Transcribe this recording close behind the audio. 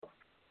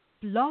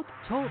Blog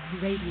Talk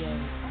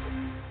Radio.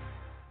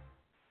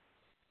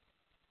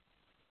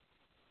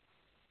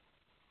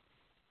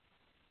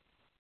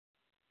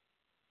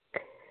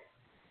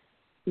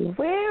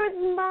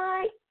 Where's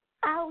my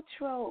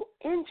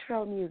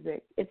intro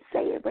music? It's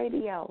Say It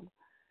Radio.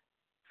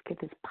 Let's get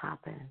this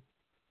popping.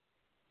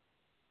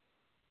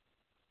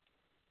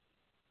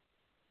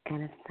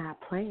 And it's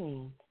not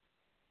playing.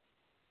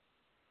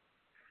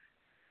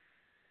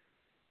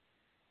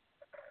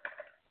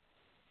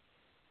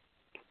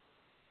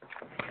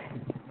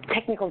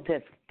 Technical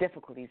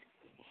difficulties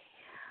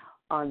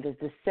on this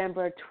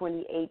December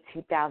 28,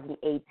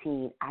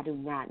 2018. I do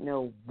not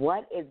know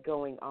what is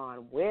going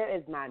on. Where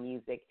is my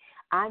music?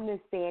 I'm Miss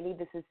Sandy.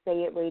 This is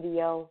Say It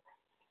Radio,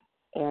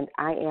 and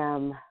I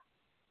am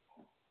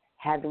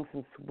having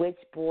some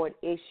switchboard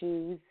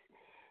issues,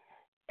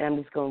 and I'm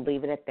just going to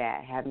leave it at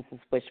that, having some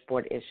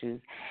switchboard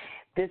issues.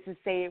 This is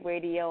Say It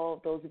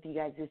Radio. Those of you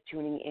guys just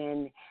tuning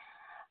in,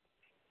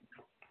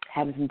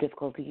 having some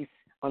difficulties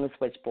on the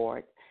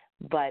switchboard.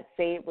 But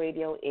Say It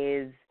Radio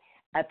is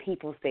a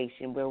people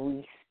station where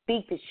we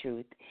speak the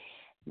truth.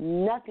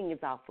 Nothing is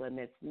off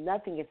limits.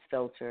 Nothing is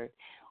filtered.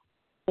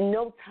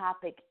 No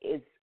topic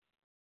is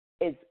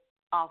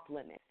off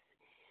limits.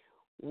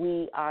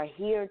 We are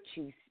here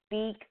to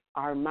speak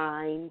our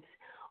minds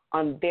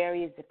on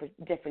various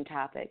different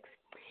topics.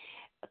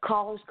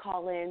 Callers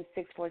call in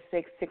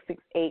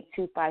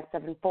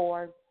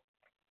 646-668-2574.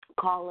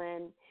 Call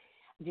in.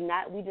 We do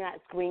not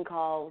screen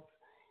calls.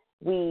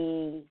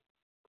 We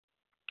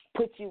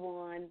put you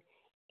on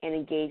and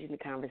engage in the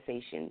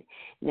conversation.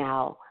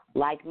 Now,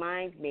 like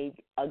minds may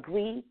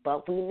agree,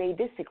 but we may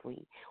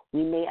disagree.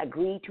 We may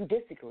agree to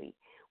disagree.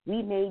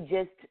 We may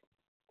just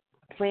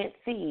plant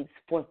seeds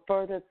for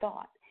further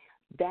thought.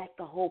 That's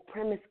the whole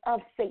premise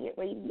of Say It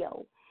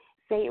Radio.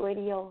 Say It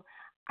Radio,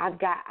 I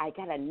got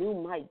a new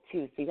mic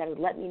too, so you got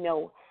to let me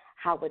know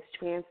how it's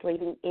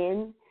translating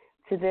in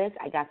to this.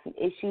 I got some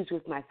issues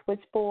with my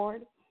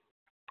switchboard.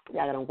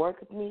 Y'all got to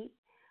work with me.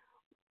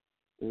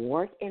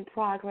 Work in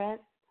progress,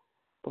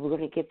 but we're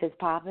going to get this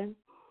popping.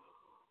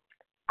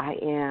 I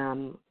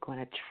am going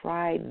to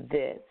try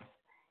this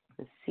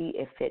and see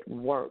if it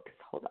works.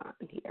 Hold on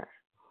here.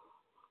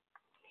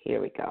 Here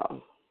we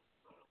go.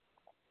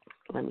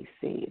 Let me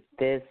see if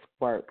this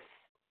works.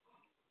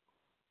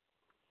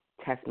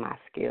 Test my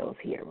skills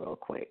here real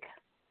quick.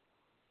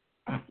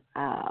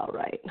 All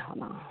right,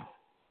 hold on.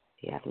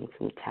 We're having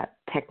some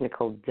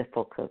technical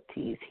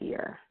difficulties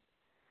here.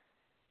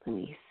 Let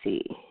me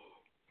see.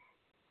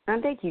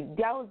 And thank you.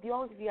 All of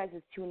you guys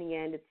is tuning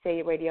in to Say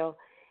It Radio,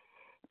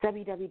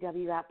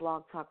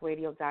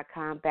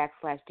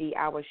 www.blogtalkradio.com/D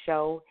Hour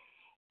Show.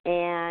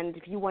 And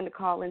if you want to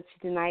call in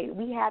tonight,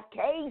 we have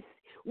Case.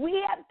 We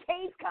have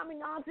Case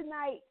coming on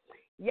tonight.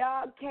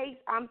 Y'all, Case,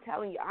 I'm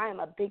telling you, I am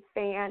a big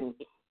fan.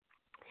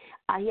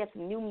 He has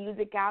some new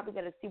music out. We're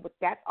going to see what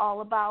that's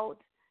all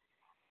about.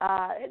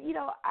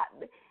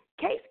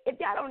 Case, if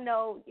y'all don't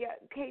know,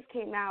 Case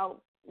came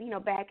out,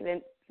 back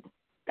in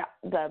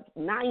the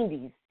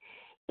 90s.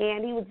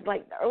 And he was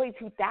like the early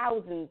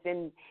 2000s,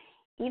 and,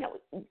 he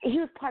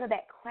was part of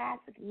that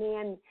classic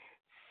man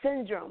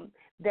syndrome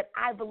that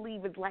I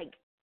believe is like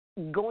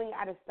going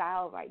out of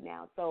style right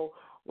now. So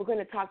we're going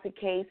to talk to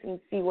Case and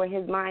see where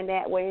his mind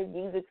at, where his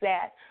music's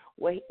at,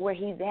 where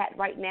he's at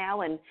right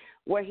now, and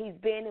where he's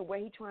been and where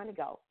he's trying to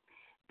go.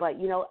 But,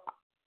 I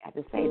have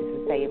to say, this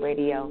is Say It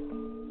Radio.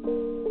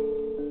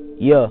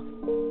 Yeah.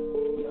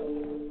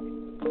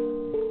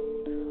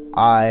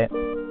 I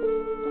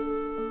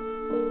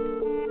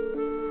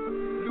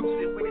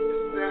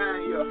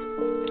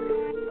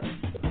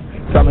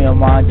Tell me your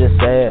mind, just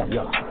say it.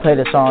 Play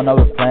the song that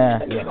we're playing.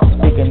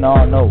 Speaking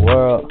on the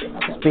world,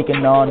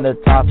 speaking on the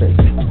topics.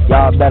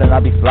 Y'all better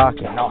not be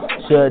flocking.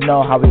 Should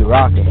know how we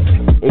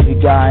rockin'. If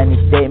you got any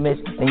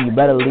statements, then you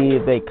better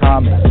leave a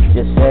comment.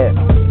 Just say it,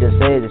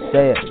 just say it, just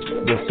say it,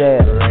 just say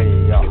it,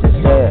 just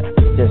say it,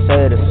 just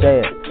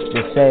say it,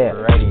 just say it, just say it,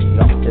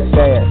 just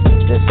say it,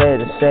 just say it,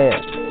 just say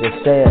it,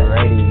 just say it,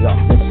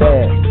 just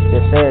say it,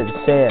 just say it,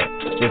 just say it,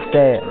 just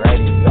say it,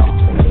 radio.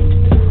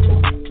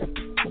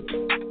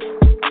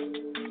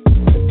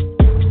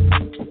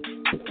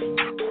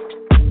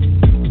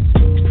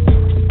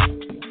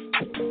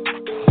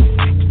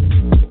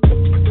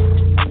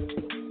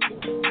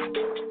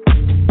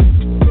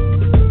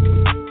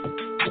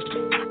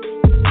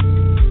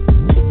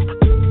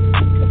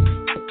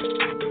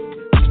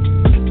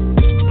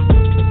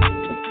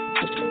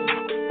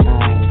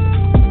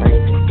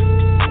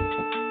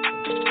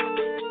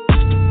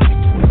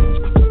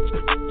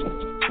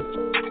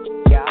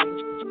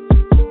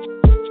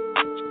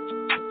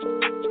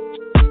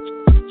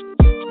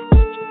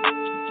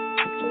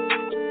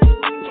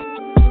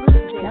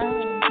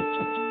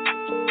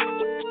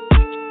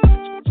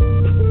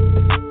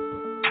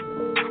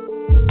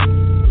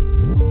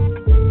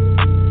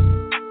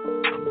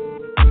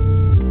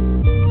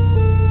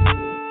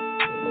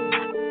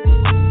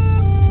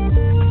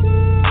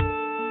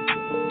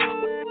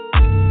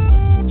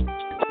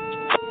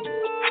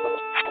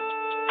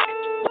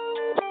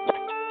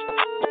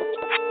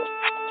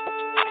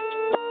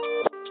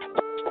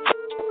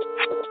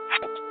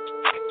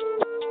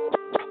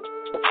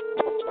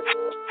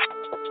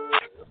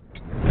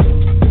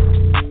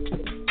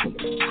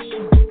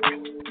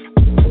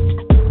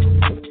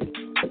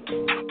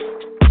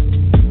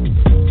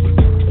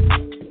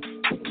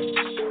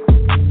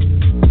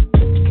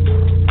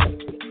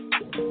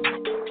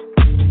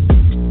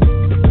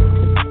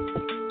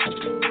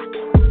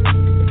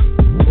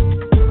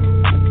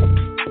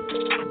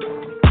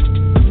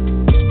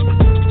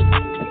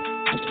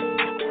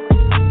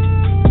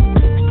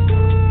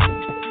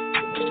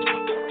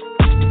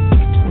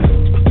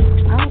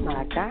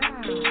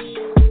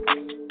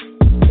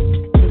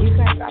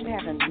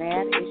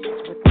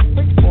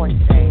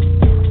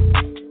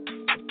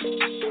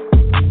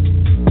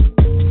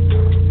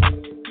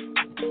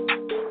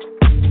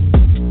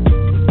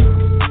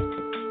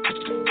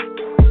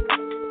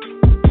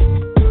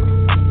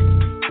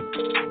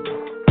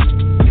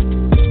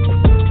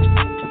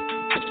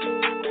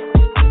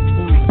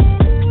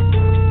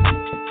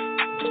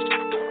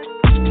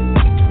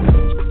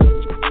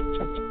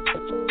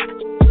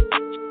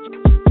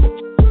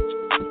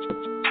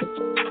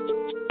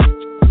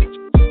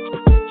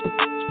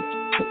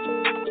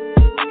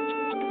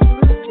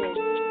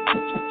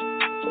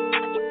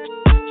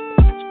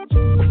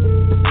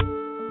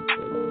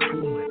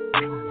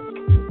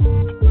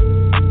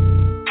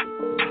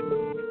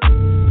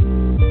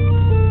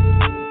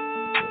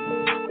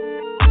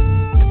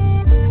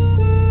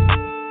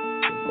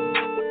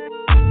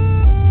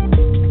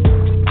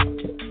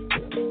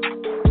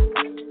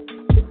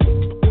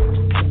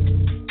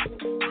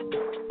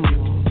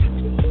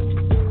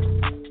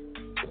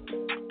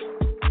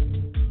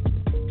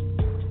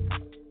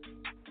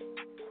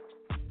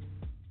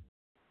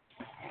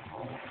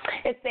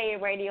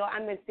 Radio.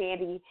 I'm Miss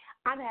Sandy.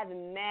 I'm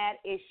having mad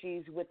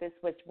issues with this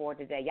switchboard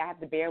today. Y'all have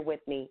to bear with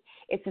me.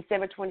 It's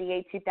December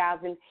 28,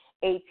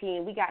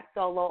 2018. We got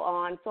Solo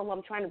on. Solo,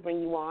 I'm trying to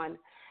bring you on,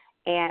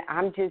 and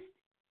I'm just,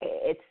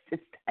 it's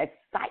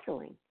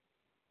cycling.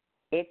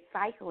 It's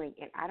cycling,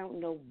 and I don't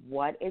know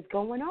what is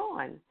going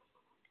on.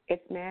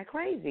 It's mad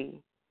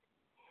crazy.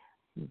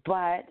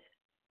 But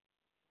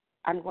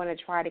I'm going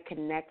to try to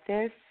connect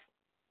this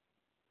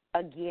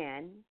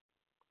again.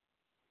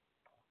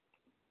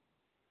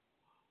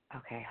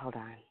 Okay, hold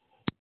on.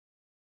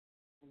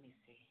 Let me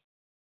see.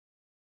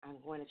 I'm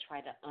going to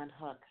try to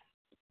unhook.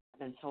 I've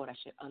been told I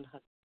should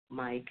unhook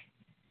mic.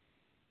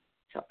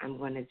 So I'm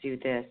going to do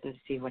this and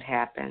see what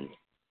happens.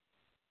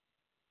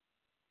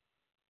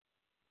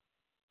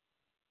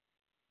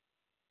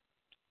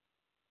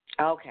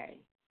 Okay.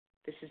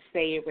 This is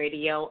Say It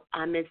Radio.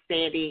 I'm Miss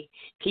Sandy.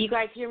 Can you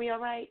guys hear me all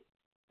right?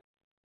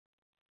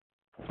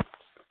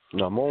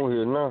 No, I'm on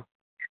here now.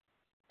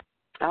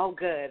 Oh,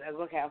 good.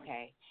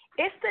 Okay.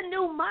 It's the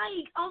new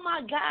mic. Oh,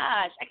 my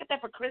gosh. I got that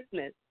for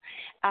Christmas.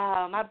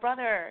 My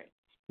brother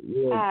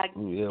gave that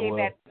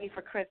to me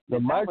for Christmas. The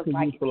mic is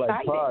used for like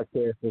excited.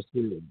 podcasts and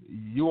shit.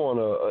 You on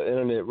a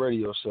internet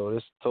radio show.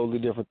 It's totally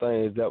different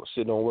things. That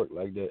shit don't work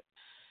like that.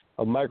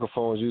 A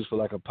microphone is used for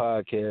like a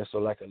podcast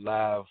or like a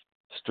live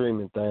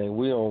streaming thing.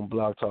 We on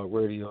Blog Talk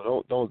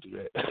Radio. Don't do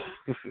that.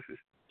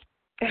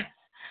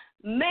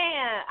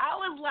 Man, I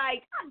was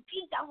like, oh,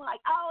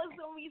 it's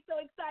going to be so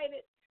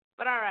excited.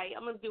 But all right,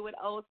 I'm going to do it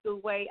old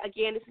school way.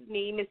 Again, this is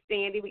me, Miss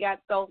Sandy. We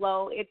got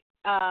Solo. It's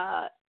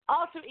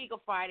Alter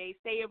Ego Friday,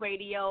 Say It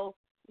Radio.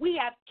 We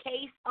have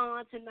Case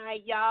on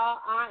tonight, y'all.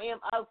 I am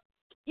a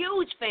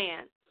huge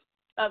fan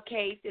of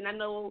Case, and I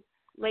know,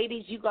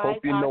 ladies, you guys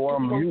hope you know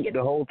I'm mute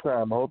the whole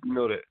time. I hope you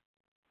know that.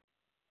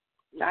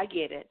 I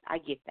get it. I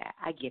get that.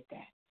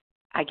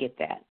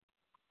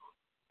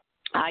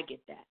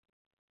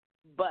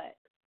 But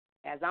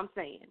as I'm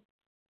saying,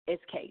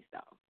 it's Case,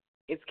 though.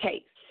 It's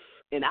Case,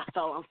 and that's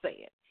all I'm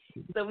saying.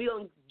 So we're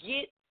going to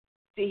get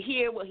to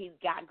hear what he's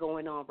got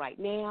going on right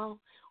now.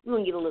 We're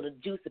going to get a little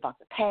juice about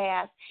the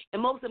past,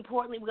 and most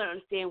importantly, we're going to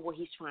understand where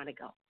he's trying to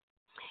go.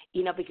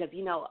 Because,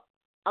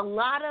 a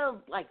lot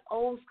of, like,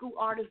 old school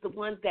artists, the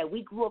ones that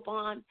we grew up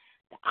on,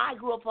 that I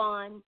grew up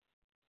on,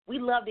 we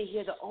love to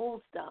hear the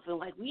old stuff, and,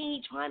 like, we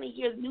ain't trying to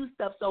hear the new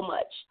stuff so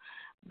much.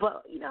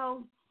 But,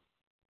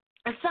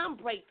 some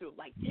breakthrough,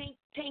 like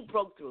Tank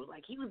broke through.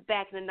 Like, he was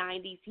back in the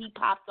 90s. He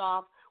popped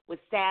off with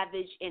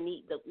Savage, and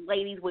the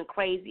ladies went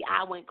crazy.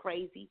 I went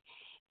crazy.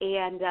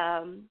 And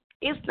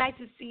it's nice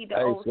to see the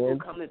old school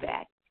coming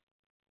back.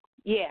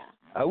 Yeah.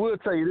 I will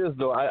tell you this,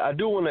 though. I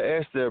do want to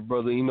ask that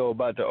brother,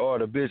 about the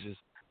art of bitches.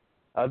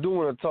 I do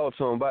want to talk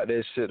to him about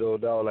that shit, though,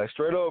 dog. Like,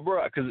 straight up,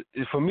 bro. Because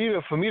for me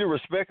to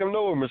respect him,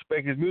 though, and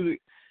respect his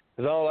music,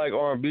 because I don't like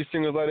R&B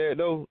singers like that,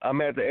 though, I'm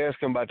going to have to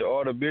ask him about the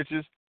art of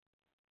bitches.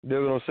 You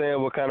know what I'm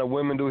saying? What kind of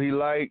women do he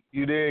like,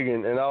 you dig,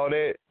 and all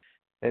that.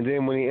 And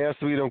then when he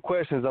answers me them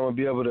questions, I'm going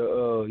to be able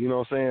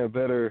to,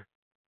 better,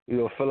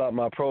 fill out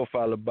my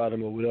profile about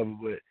him or whatever.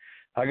 But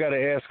I got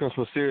to ask him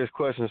some serious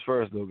questions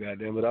first, though,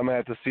 goddamn. But I'm going to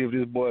have to see if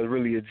this boy is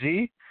really a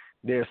G,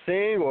 they're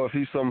sing, or if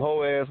he's some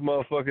hoe-ass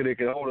motherfucker that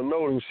can hold a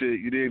note and shit,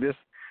 you dig? This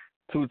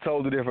two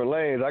totally different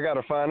lanes. I got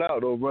to find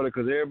out, though, brother,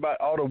 because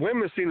all the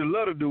women seem to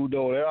love the dude,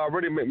 though. They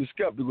already make me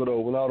skeptical,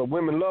 though. When all the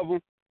women love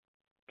him,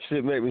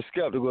 shit make me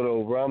skeptical,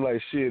 though, bro. I'm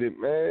like, shit,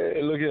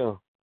 man, look at him.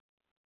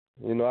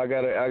 I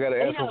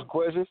gotta ask him some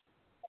questions.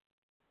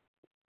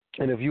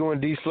 And if you and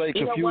D Slate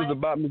confused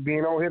about me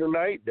being on here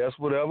tonight, that's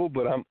whatever.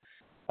 But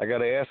I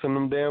gotta ask him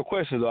them damn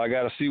questions, though. I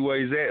gotta see where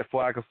he's at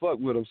before I can fuck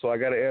with him. So I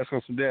gotta ask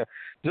him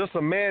just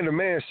some man to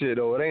man shit,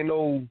 though. It ain't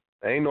no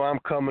I'm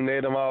coming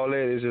at him all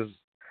that. It's just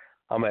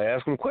I'm gonna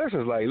ask him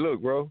questions like,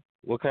 look, bro,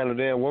 what kind of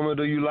damn woman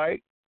do you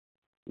like?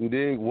 You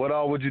dig? What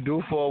all would you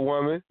do for a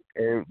woman?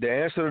 And the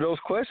answer to those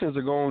questions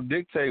are gonna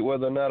dictate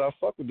whether or not I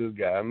fuck with this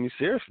guy. I mean,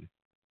 seriously.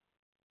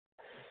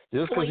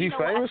 Just because he's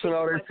famous and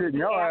all that shit in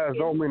your eyes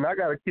don't mean I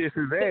got to kiss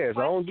his ass.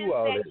 I don't do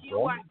all that,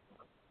 bro.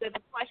 The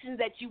questions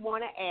that you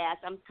want to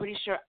ask, I'm pretty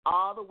sure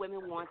all the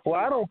women want to.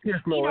 Well, I don't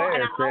kiss no ass,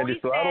 Sandy,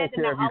 so I don't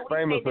care if he's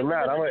famous or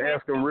not. I'm going to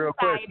ask him real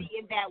questions.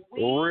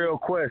 Real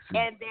questions.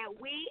 And that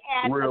we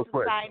as a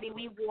society,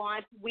 we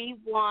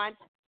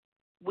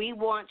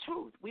want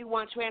truth. We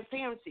want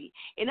transparency.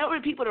 In order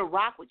for people to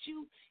rock with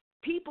you,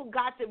 people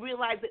got to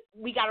realize that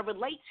we got to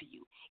relate to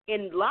you.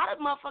 And a lot of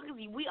motherfuckers,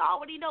 we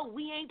already know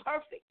we ain't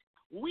perfect.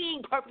 We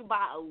ain't perfect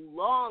by a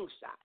long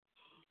shot.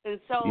 And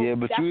so yeah,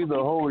 but you either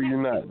hoe or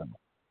you're not.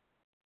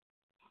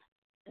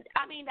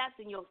 I mean, that's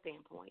in your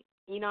standpoint.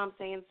 You know what I'm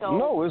saying? So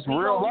no, it's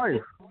real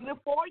life.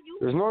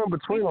 There's no in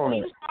between on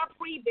it.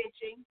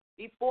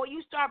 Before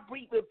you start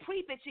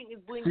pre-bitching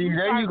is when See, you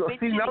there start you go.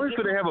 See, now we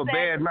could have a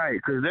bad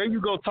night, because there you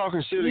go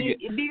talking shit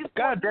again.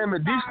 God damn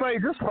it, D-Slay,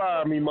 just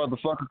fire me,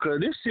 motherfucker, because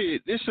this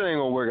shit ain't going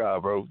to work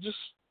out, bro. Just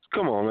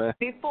come on, man.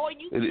 Before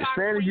you start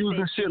Sandy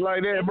using shit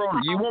like that, bro.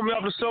 You want me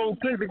off the show?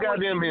 Click the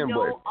goddamn end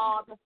button.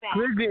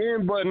 Click the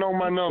end button on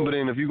my number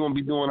then if you're going to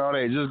be doing all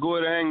that. Just go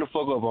ahead and hang the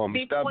fuck up on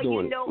me. Stop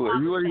doing it. What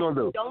are you going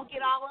to do? Don't get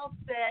all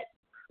upset.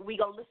 We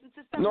gonna listen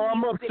to some No,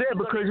 I'm music. upset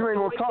because you ain't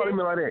gonna talk to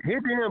me like that.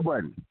 Hit the end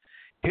button.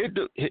 Hit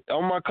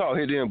on my call.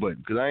 Hit the end button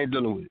because I ain't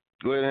dealing with it.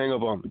 Go ahead and hang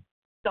up on me.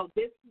 So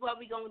this is what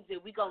we gonna do.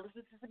 We gonna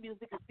listen to some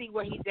music and see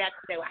where he's at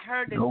today. I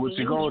heard this. No, what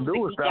you gonna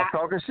do is stop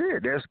talking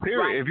shit. That's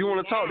period. Right if you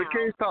want to talk the now.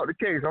 case, talk the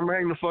case. I'm gonna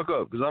hang the fuck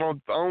up because I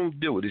don't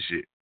deal with this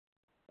shit.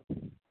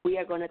 We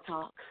are gonna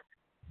talk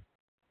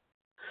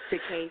the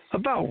case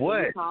about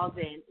what? Calls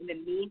in the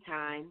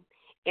meantime.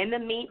 This is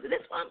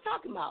what I'm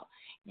talking about.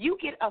 You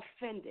get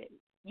offended.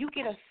 No,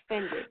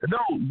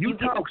 you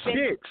talk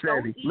shit,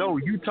 Sadie. No,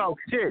 you talk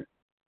shit.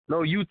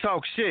 No, you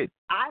talk shit.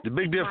 The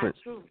big difference.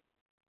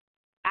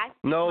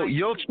 No,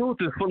 your truth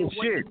is full of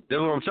shit.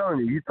 That's what I'm telling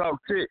you. You talk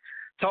shit.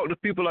 Talk to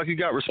people like you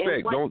got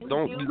respect.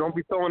 Don't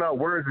be throwing out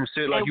words and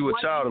shit like you a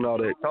child and all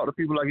that. Talk to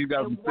people like you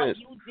got respect.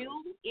 What you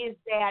do is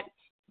that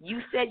you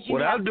said you.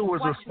 What I do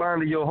is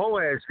respond to your whole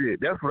ass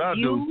shit. That's what I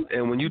do.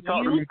 And when you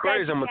talk to me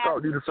crazy, I'm gonna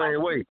talk to you the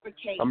same way.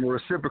 I'm gonna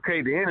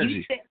reciprocate the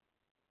energy.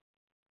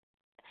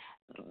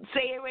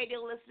 Say it,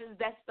 radio listeners.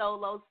 That's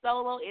Solo.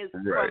 Solo is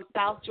from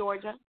South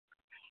Georgia.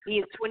 He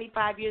is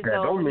 25 years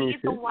old. He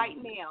is a white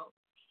male.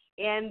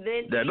 And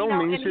then he has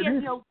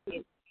no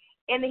kids.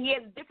 And he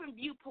has different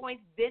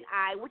viewpoints than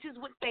I, which is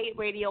what Say It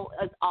Radio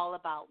is all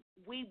about.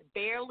 We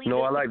barely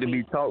I like to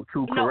be talked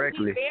to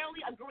correctly. We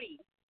barely agree.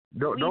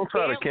 Don't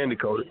try to candy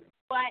coat it.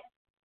 But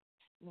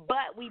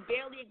we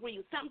barely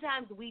agree.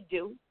 Sometimes we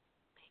do.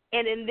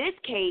 And in this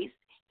case,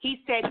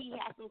 he said he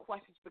has some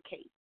questions for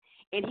Case.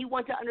 And he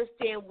wants to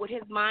understand what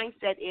his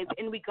mindset is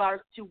in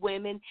regards to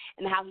women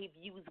and how he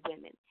views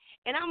women.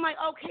 And I'm like,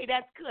 okay,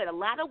 that's good. A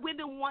lot of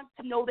women want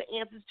to know the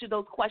answers to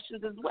those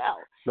questions as well.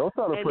 Don't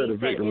try to play the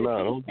victim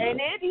now. And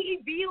if he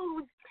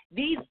views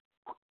these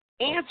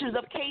answers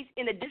of Case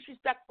in a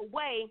disrespectful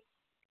way,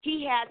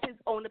 he has his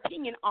own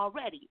opinion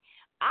already.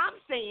 I'm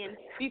saying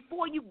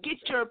before you get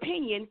your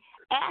opinion,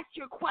 ask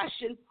your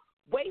question,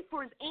 wait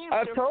for his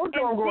answer. I told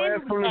you I'm going to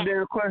ask him the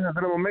damn questions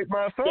and I'm going to make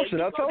my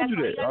assumption. I told you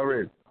that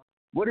already.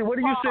 What are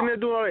you sitting there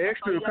doing all the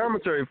extra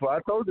commentary for? I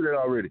told you that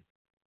already.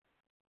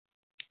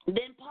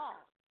 Then pause.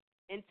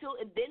 Then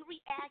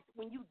react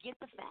when you get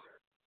the facts.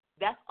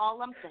 That's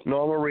all I'm saying.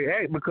 No, I'm gonna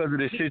react because of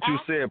the shit you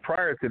said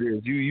prior to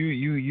this.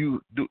 You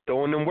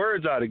throwing them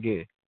words out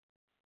again.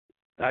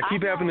 I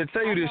keep having to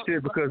tell you this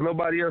shit because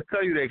nobody else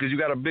tell you that because you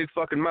got a big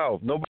fucking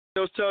mouth. Nobody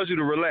else tells you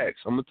to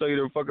relax. I'm gonna tell you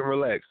to fucking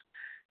relax.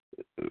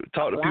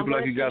 Talk to people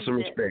like you got some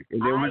respect, and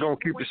then we're gonna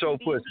keep the show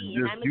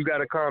pushing. You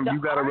gotta calm.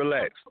 You gotta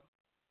relax.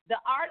 The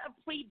art of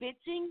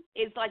pre-bitching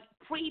is like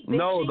pre-bitching.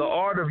 No, the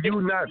art of you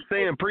not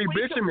saying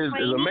pre-bitching is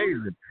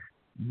amazing.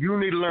 You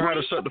need to learn how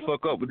to shut the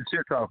fuck up with the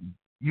shit talking.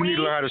 You need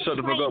to learn how to shut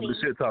the fuck up with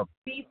the shit talking.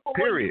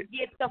 Period.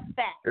 You get the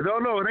facts.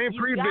 No, it ain't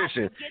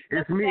pre-bitching.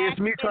 It's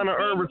me trying to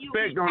earn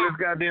respect on this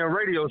goddamn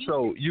radio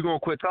show. You gonna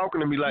quit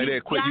talking to me like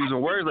that, quit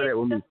using words like that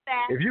with me.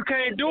 If you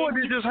can't do it,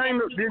 then just hang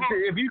up.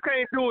 If you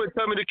can't do it,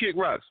 tell me to kick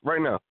rocks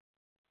right now.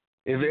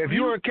 If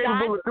you aren't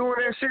capable of doing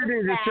that shit,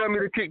 then just tell me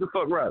to kick the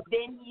fuck rocks.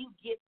 Then you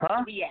get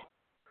to react.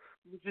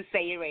 To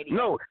Say It Radio.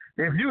 No,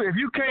 if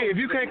you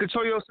can't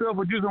control yourself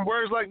with using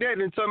words like that,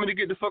 then tell me to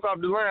get the fuck off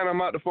the line.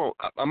 I'm out the phone.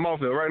 I'm off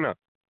here right now.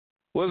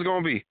 What's it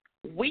gonna be?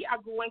 We are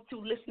going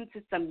to listen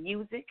to some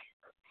music.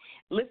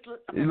 Look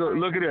at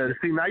that.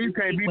 See, now you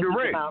can't be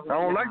direct. I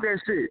don't like that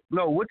shit.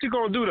 No, what you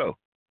gonna do though?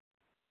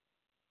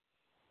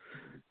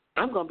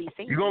 I'm gonna be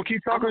singing. You gonna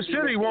keep talking shit?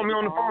 Or you want me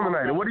on the phone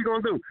tonight? What are you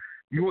gonna do?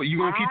 You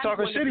gonna keep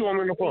talking shit? Or you want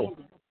me on the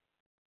phone?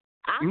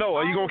 No,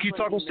 are you gonna keep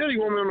talking shit or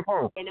you want me on the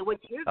phone? I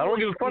don't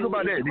give a fuck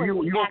about that.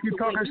 You gonna keep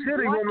talking shit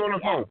or you want me on the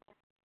phone?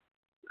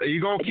 Are you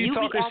gonna keep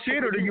talking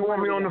shit or do you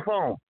want me on the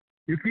phone?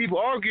 You keep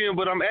arguing,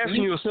 but I'm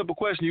asking you a simple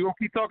question. You gonna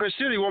keep talking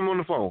shit or you want me on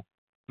the phone?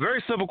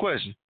 Very simple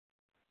question.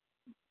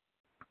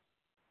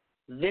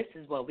 This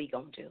is what we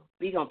gonna do.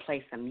 We gonna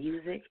play some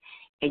music,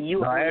 and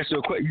you. I ask you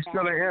a question. You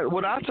still ain't answer.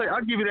 What I'll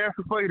give you the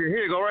answer for you.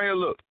 Here, go right here.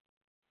 Look.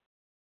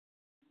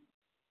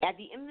 At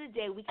the end of the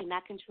day, we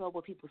cannot control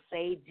what people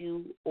say,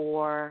 do,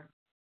 or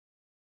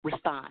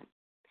respond.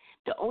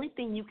 The only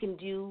thing you can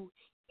do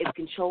is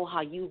control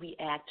how you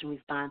react and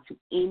respond to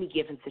any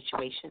given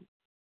situation.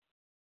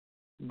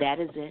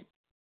 That is it.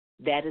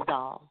 That is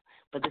all.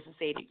 But this is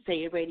Say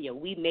It Radio.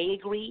 We may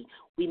agree.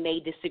 We may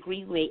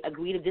disagree. We may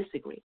agree to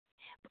disagree.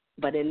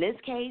 But in this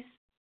case,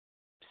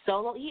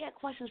 Solo, he had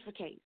questions for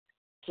Case.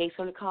 Case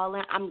on the call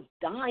line. I'm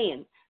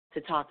dying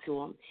to talk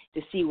to him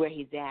to see where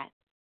he's at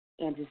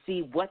and to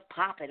see what's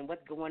popping and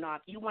what's going on.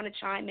 If you want to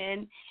chime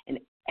in and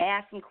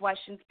ask some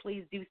questions,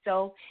 please do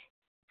so.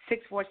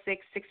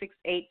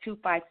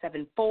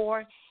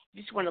 646-668-2574. If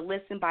you just want to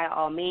listen, by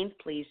all means,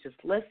 please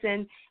just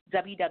listen.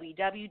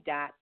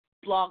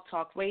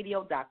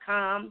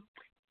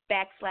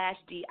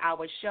 www.blogtalkradio.com/The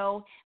Hour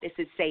Show. This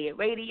is Say It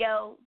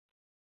Radio.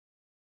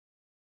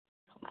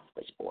 Oh, my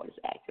switchboard is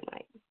acting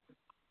like.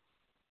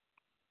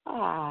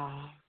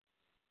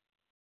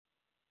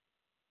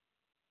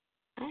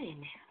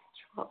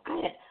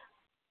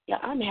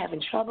 I'm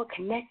having trouble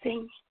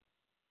connecting.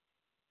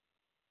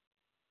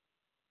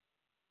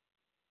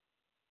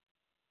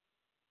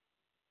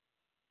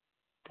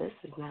 This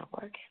is not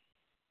working.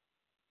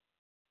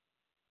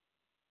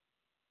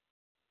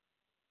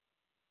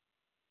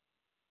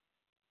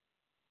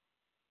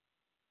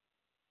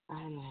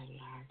 my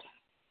Lord.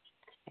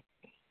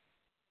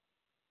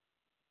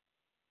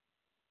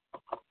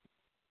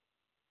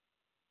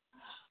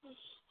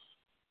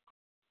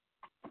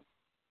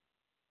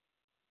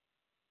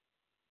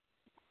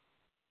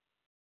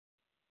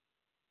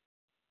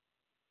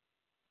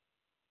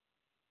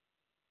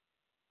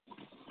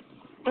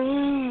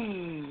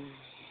 Mm.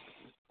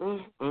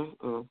 Mm, mm,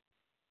 mm.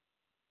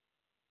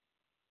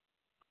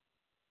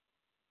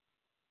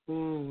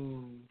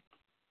 Mm.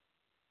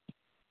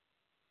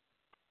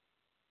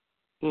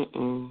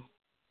 Mm-mm.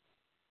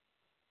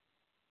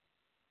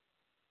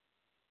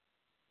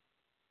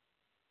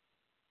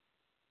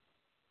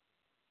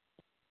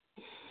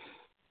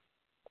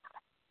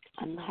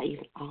 I'm not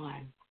even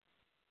on.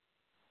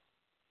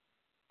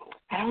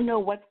 I don't know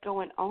what's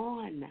going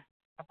on.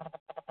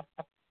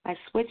 My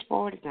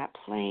switchboard is not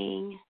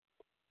playing.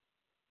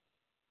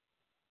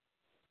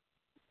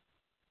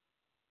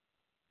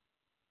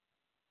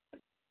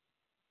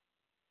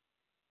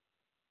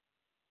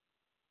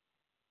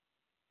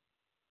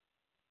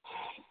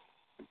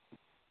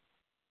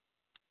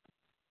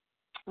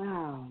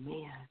 Oh,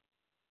 man.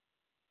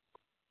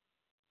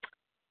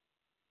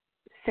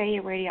 Say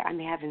It Radio, I'm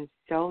having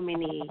so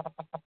many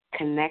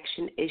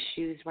connection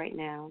issues right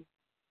now.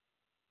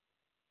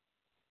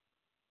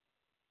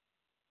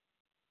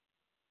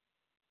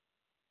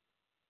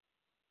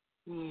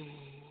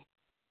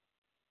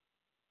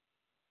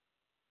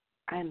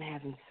 I'm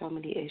having so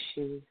many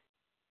issues.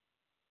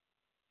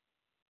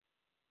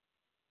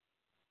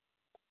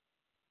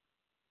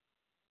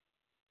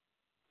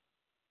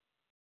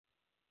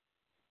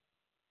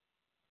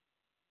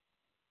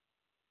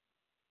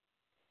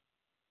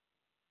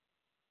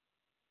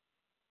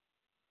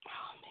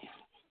 Oh, man.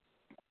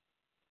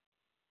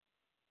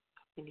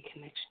 Many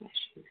connection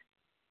issues.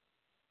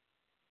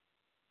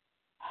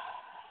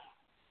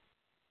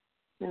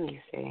 Let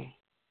me see.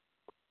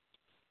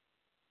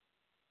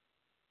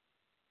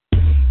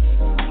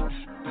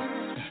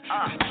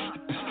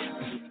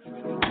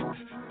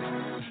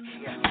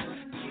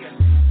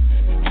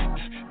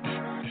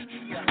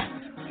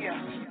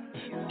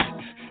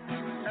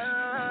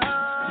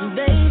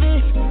 Baby,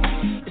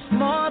 it's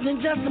more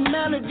than just a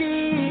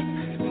melody.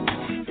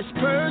 It's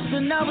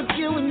personal with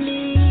you and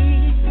me.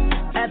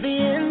 At the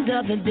end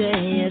of the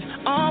day, it's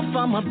all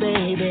for my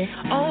baby,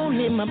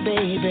 only my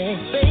baby.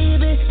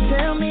 Baby,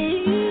 tell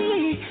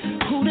me,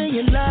 who do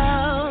you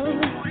love?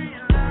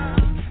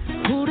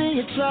 Who do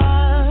you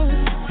trust?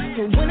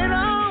 For when it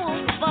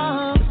all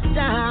falls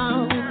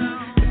down,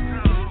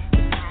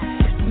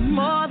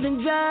 more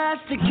than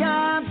just a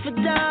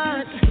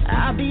confidant,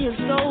 I'll be a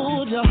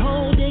soldier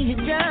holding you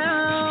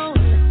down.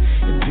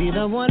 Be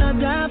the one I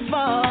die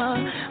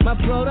for, my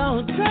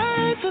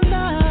prototype for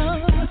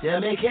love. Tell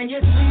me, can you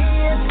see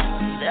it?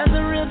 There's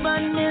a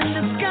ribbon in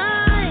the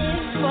sky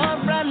for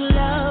our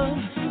love.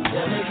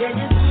 Tell me, can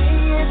you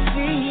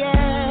see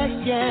it?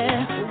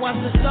 Yeah. Once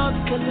the stars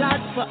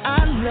collide for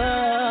our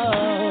love.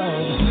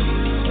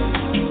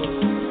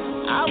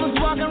 I was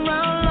walking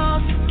around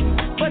lost,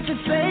 but you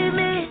saved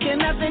me. Can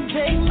nothing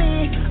take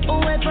me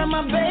away from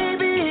my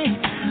baby?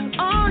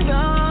 Oh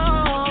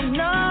no,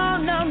 no,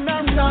 no,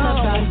 no, no. It's all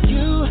about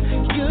you.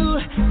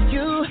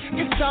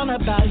 It's all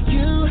about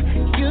you.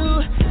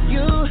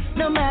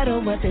 No matter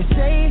what they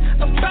say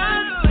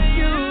about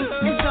you,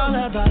 it's all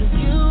about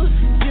you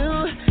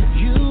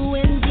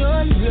and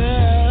your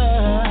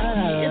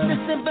love. It's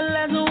as simple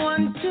as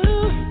 1,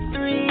 2,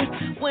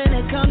 3 when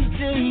it comes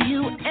to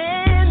you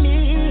and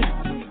me.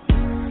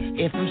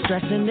 If I'm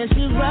stressing, then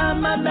she ride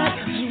my back.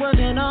 She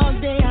working all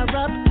day, I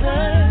rub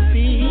her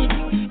feet.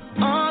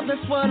 Oh,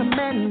 that's what a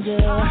man do.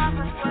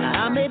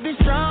 I may be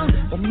strong,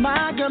 but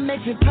my girl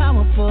makes me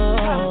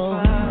powerful.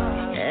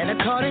 And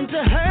according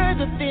to her,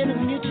 the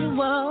feeling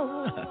mutual.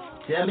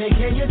 Tell me,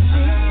 can you see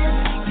it?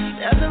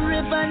 There's a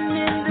ribbon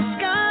in the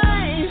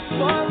sky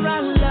for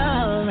our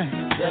love.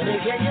 Tell me,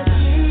 can you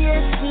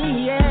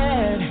see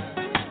it?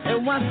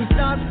 And once the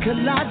stars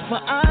collide for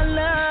our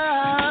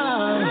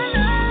love.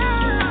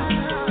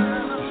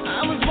 I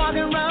was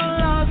walking around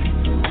lost,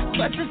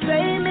 but you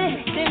saved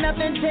me. Can't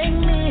nothing take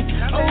me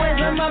away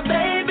from my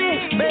baby.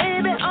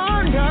 Baby,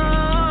 oh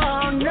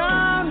no, no,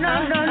 no,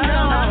 no, no.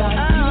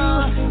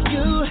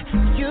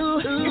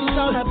 It's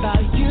all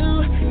about you.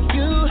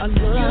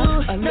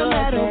 No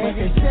matter what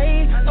they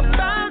say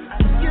about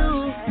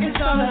you, it's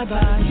all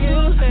about you.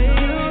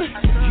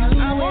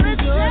 I wanna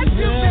touch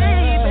you,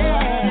 baby.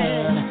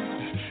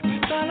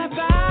 It's all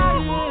about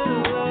you.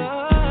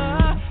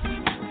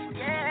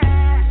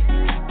 Yeah.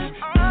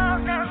 Oh,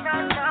 no.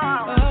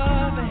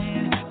 Oh,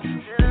 man.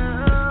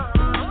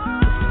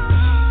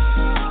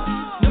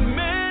 No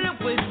matter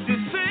what they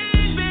say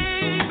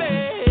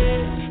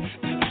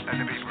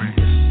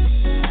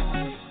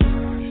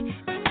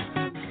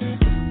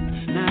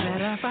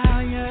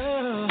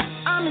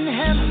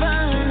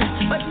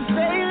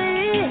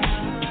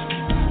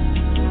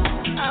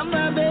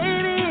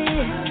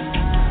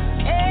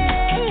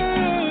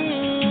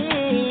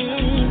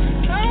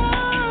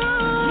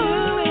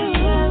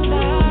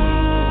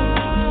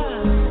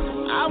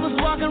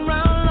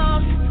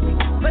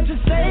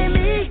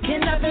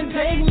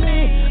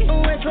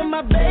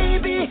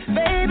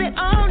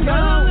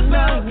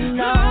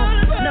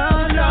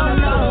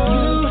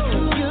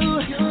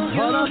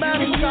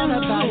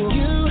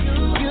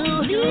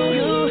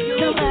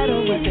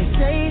what they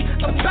say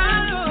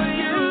about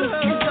you.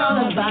 It's all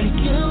about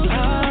you.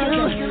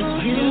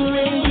 You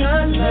and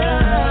your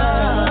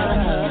love.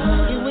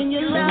 You and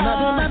your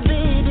love, my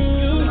baby.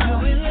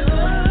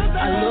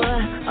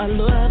 I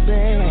love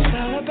it. It's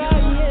all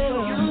about you.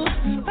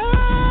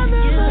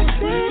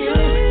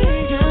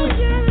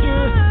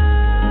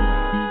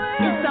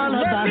 It's all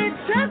about you. Let me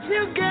touch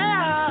you,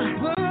 girl.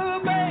 Oh,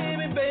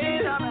 baby.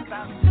 It's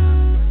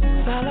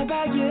all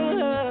about you.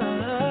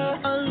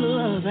 I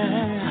love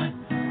it.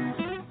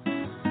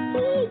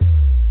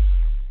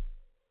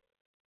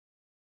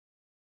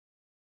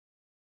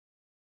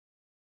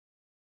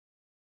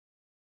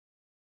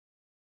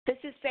 This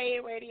is Say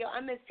It Radio.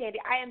 I'm Miss Sandy.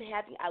 I am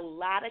having a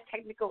lot of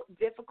technical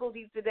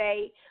difficulties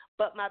today,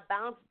 but my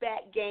bounce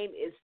back game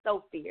is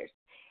so fierce.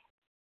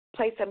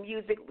 Play some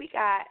music.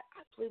 I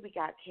believe we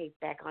got Kate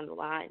back on the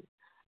line.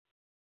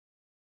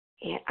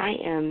 And I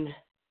am...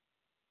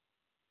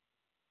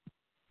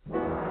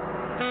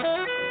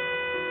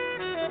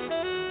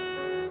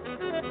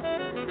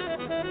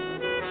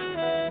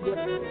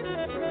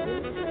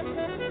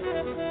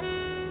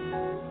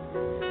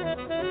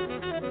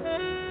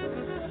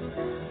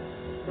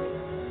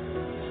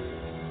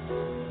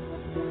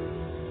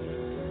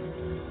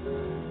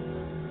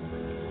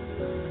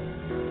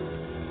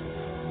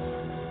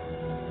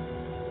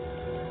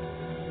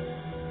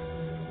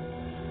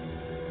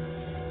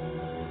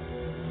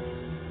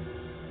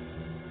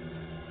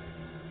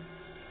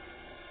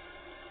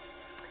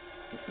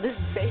 This is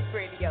Safe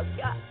Radio.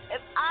 Yeah,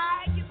 if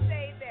I can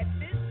say that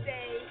this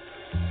day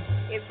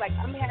is like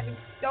I'm having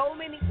so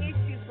many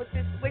issues with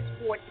this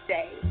switchboard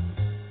today.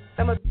 So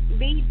I'm going to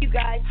need you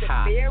guys to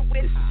bear with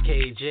me. This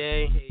is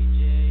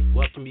KJ.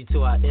 Welcome you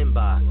to our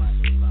inbox,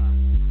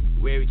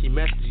 where we can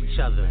message each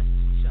other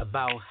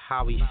about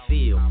how we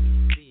feel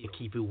and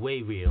keep it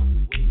way real.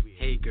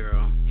 Hey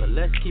girl, but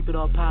let's keep it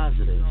all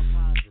positive.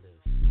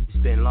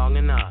 It's been long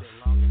enough.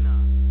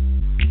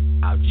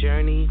 Our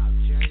journey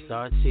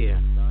starts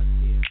here.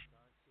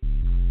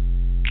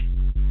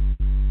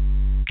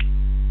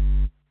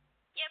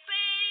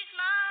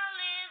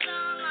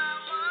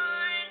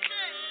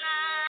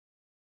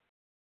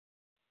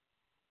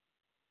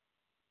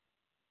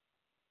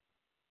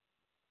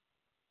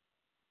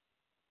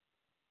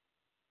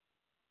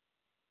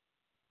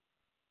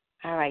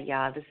 All right,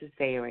 y'all. This is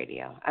Say It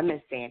Radio. I'm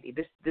Miss Sandy.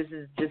 This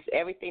is just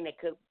everything that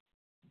could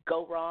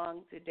go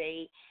wrong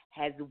today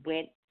has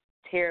went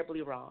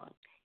terribly wrong.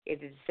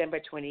 It is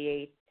December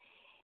 28th,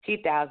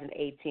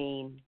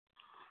 2018.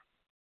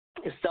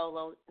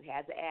 Solo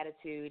has an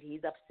attitude.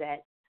 He's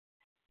upset.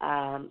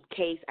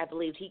 Case, I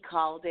believe he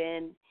called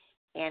in,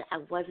 and I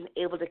wasn't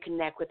able to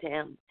connect with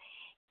him.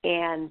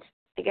 And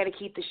I got to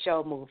keep the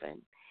show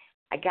moving.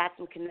 I got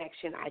some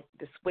connection.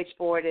 The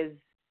switchboard is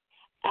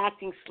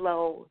acting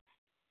slow.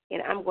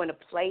 And I'm going to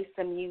play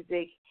some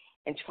music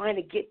and trying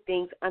to get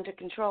things under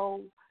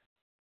control.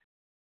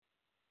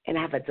 And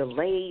I have a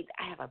delayed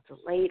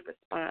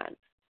response.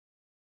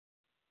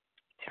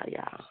 Tell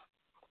y'all,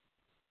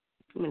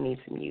 I'm gonna need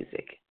some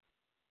music.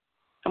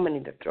 I'm gonna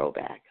need a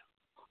throwback.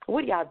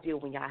 What do y'all do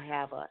when y'all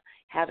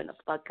having a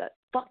fucked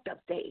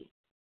up day?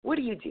 What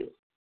do? You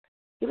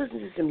listen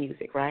to some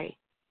music, right?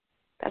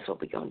 That's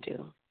what we're gonna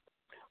do.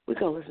 We're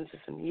gonna listen to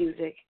some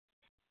music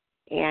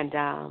and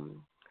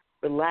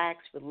relax,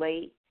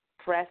 relate.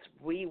 Press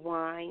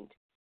rewind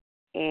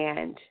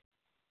and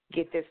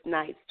get this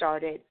night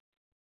started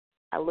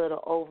a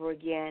little over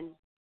again.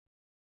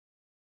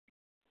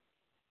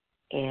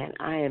 And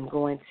I am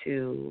going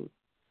to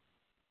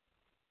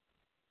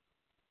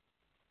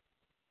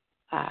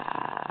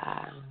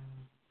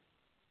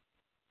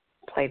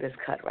play this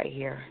cut right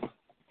here.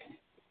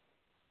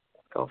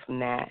 Go from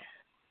that.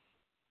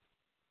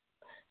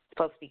 It's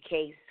supposed to be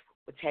Case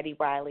with Teddy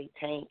Riley,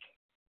 Tank,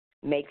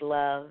 Make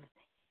Love,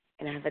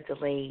 and I have a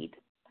delayed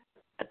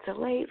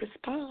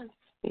response.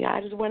 Yeah,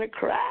 I just want to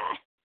cry.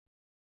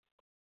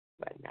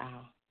 But no,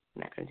 I'm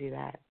not going to do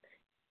that.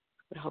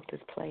 I hope this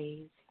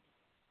plays.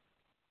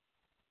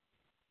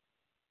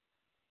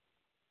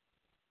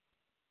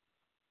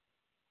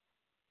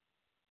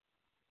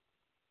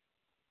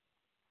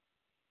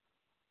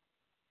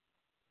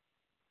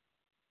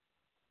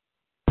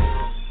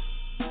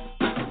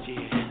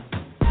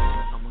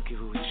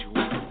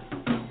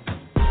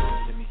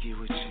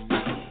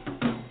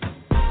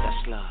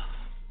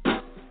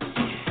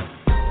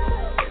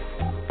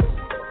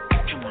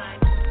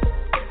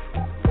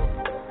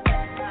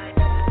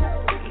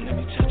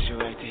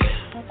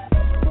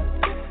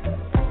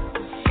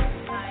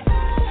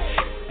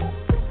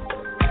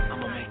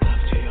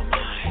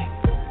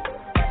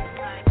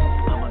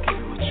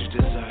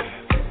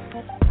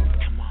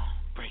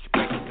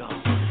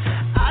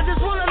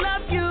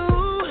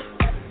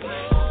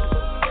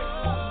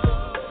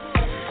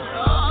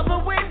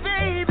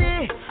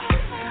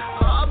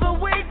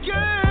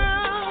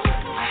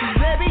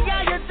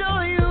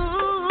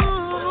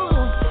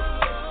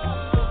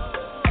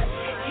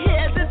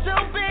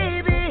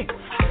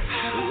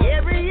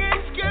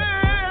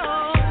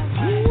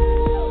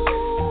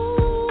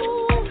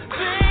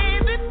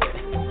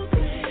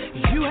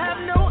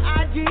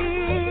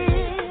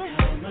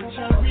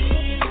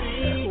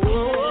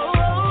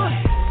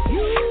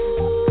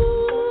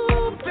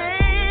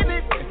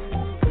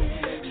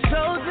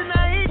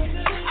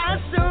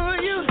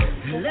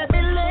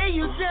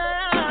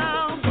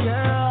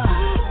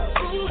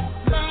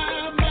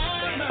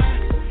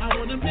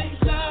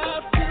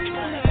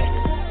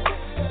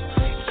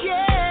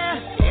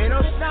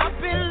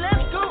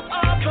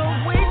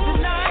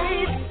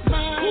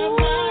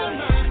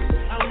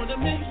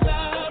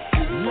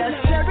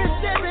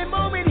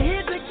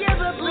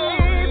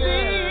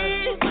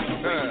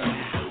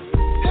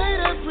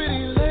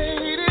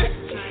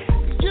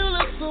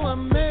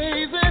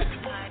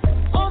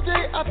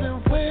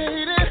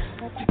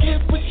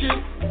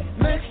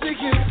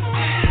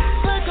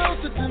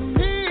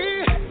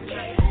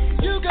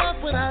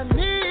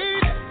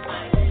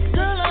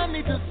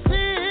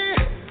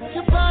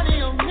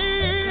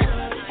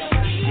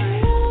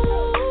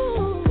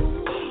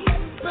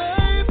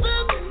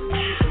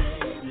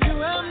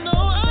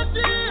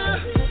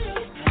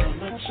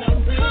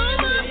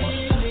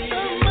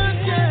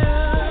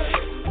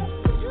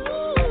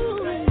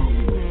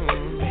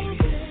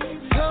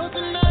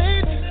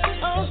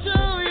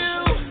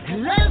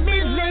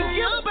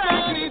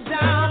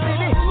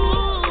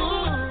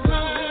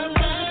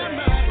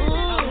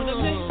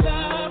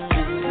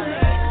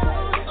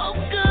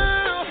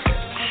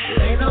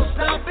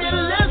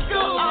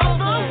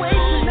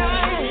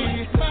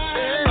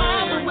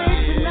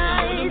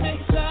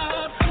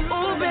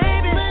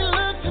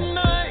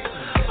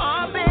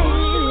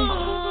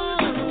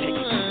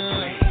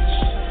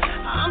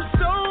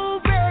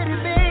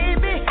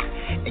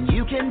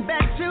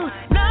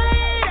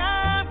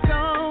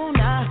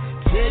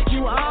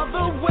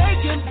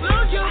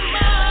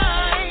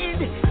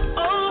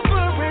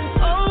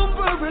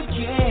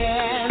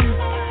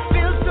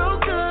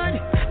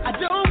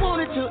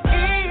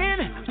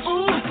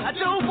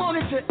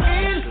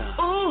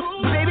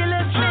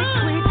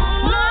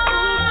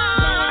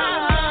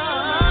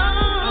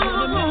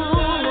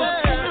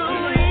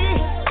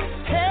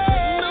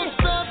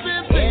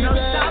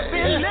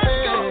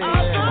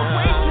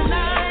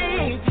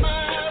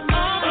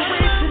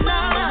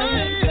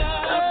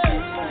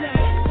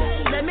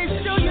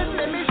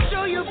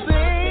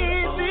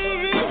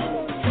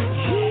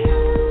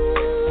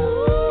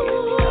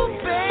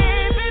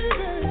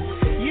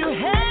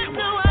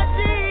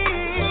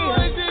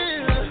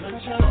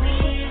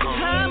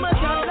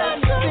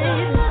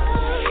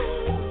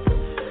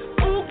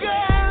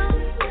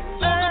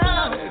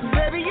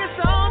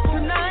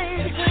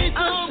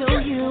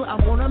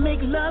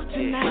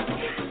 tonight.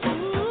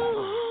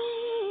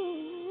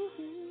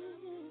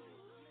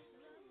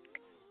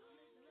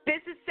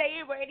 This is Say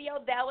It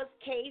Radio. That was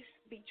Case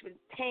featuring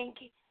Tank.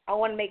 I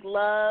want to make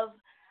love.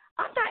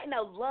 I'm not in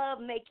a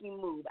love-making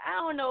mood.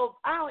 I'm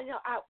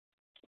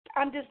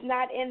just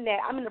not in that.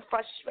 I'm in a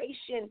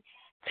frustration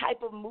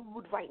type of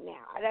mood right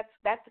now.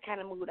 That's the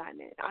kind of mood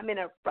I'm in. I'm in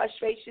a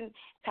frustration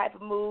type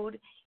of mood.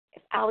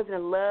 If I was in a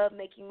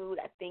love-making mood,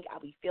 I think I'll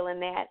be feeling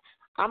that.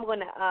 I'm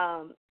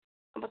gonna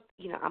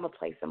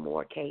play some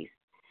more Case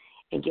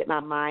and get my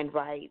mind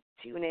right.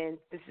 Tune in.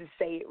 This is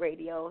Say It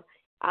Radio.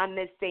 I'm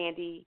Miss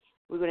Sandy.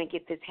 We're gonna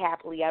get this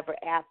happily ever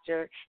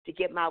after to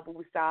get my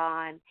boots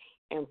on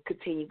and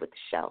continue with the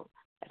show.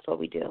 That's what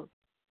we do.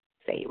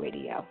 Say It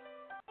Radio.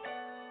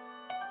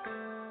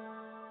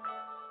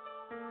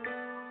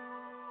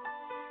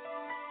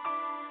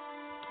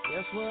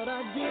 Guess what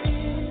I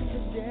did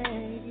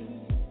today?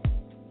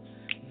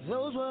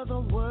 Those were the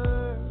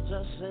words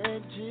I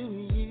said to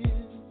you.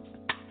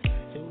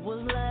 It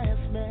was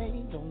last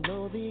May, don't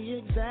know the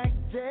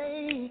exact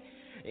day.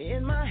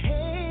 In my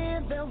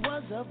hand there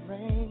was a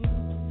ring.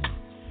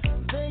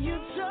 Then you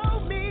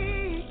told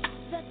me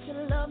that you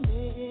love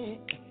me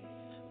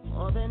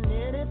more than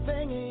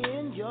anything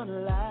in your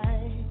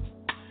life.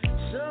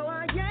 So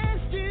I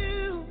asked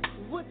you,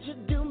 would you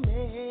do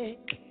me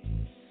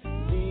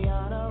the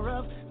honor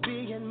of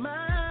being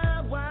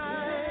my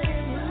wife?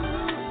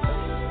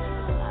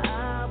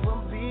 I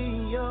will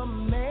be your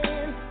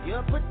man,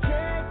 your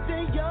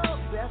protector, your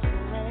best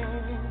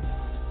friend.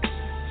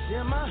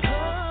 Till my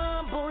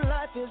humble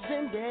life is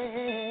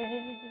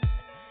ended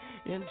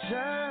and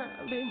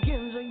time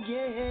begins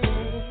again.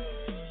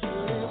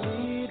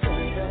 We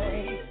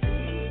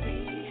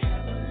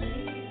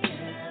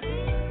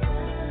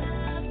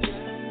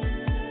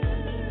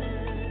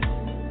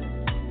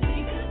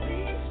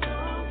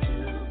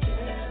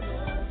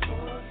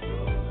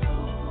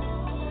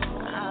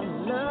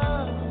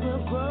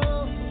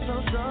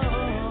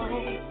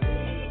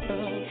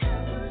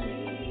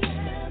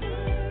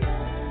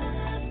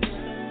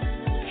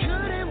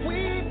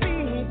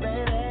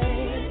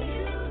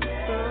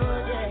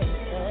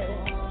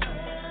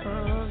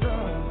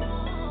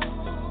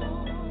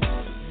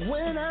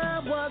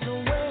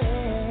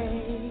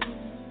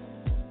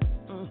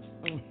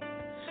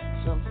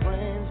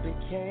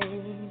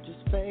became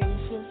just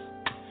faces.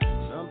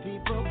 Some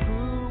people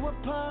grew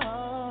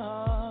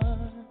apart,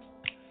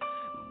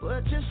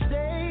 but you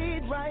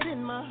stayed right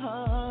in my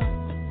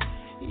heart.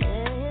 Yeah,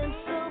 and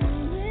so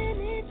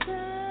many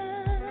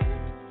times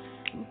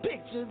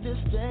picture this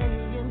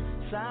day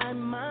inside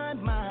my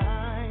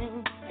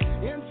mind.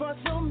 And for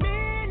so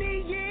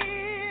many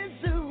years,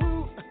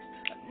 ooh, I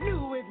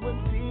knew it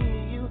would be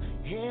you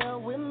here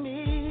with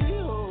me.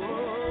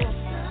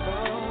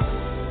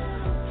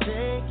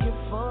 Take you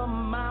for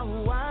my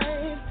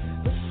wife,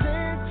 the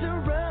center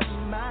of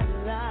my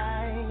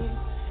life,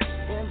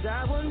 and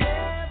I will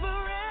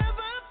never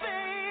ever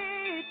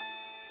fade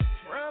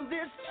from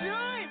this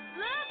joint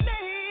love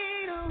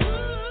made.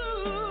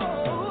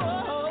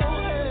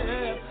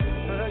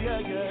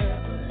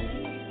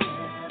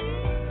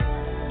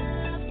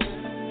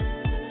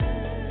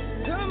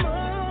 Come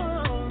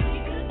on,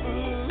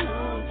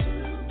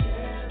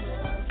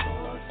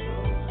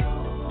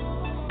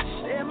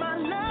 say my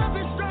love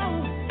is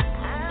strong.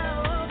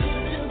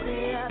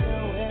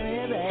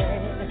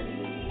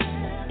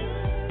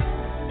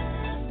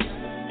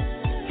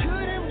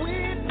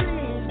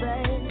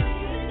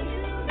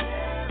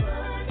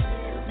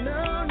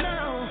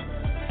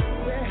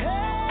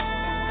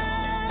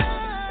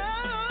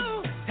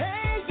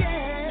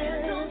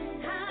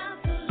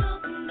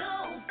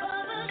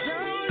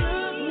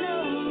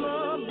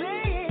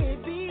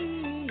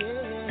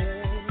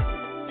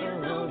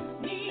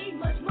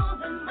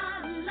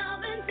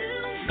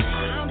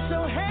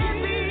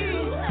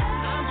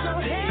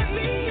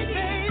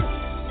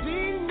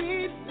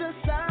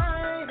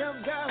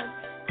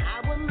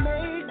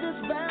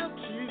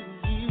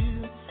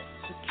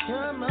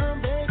 Come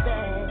on,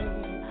 baby.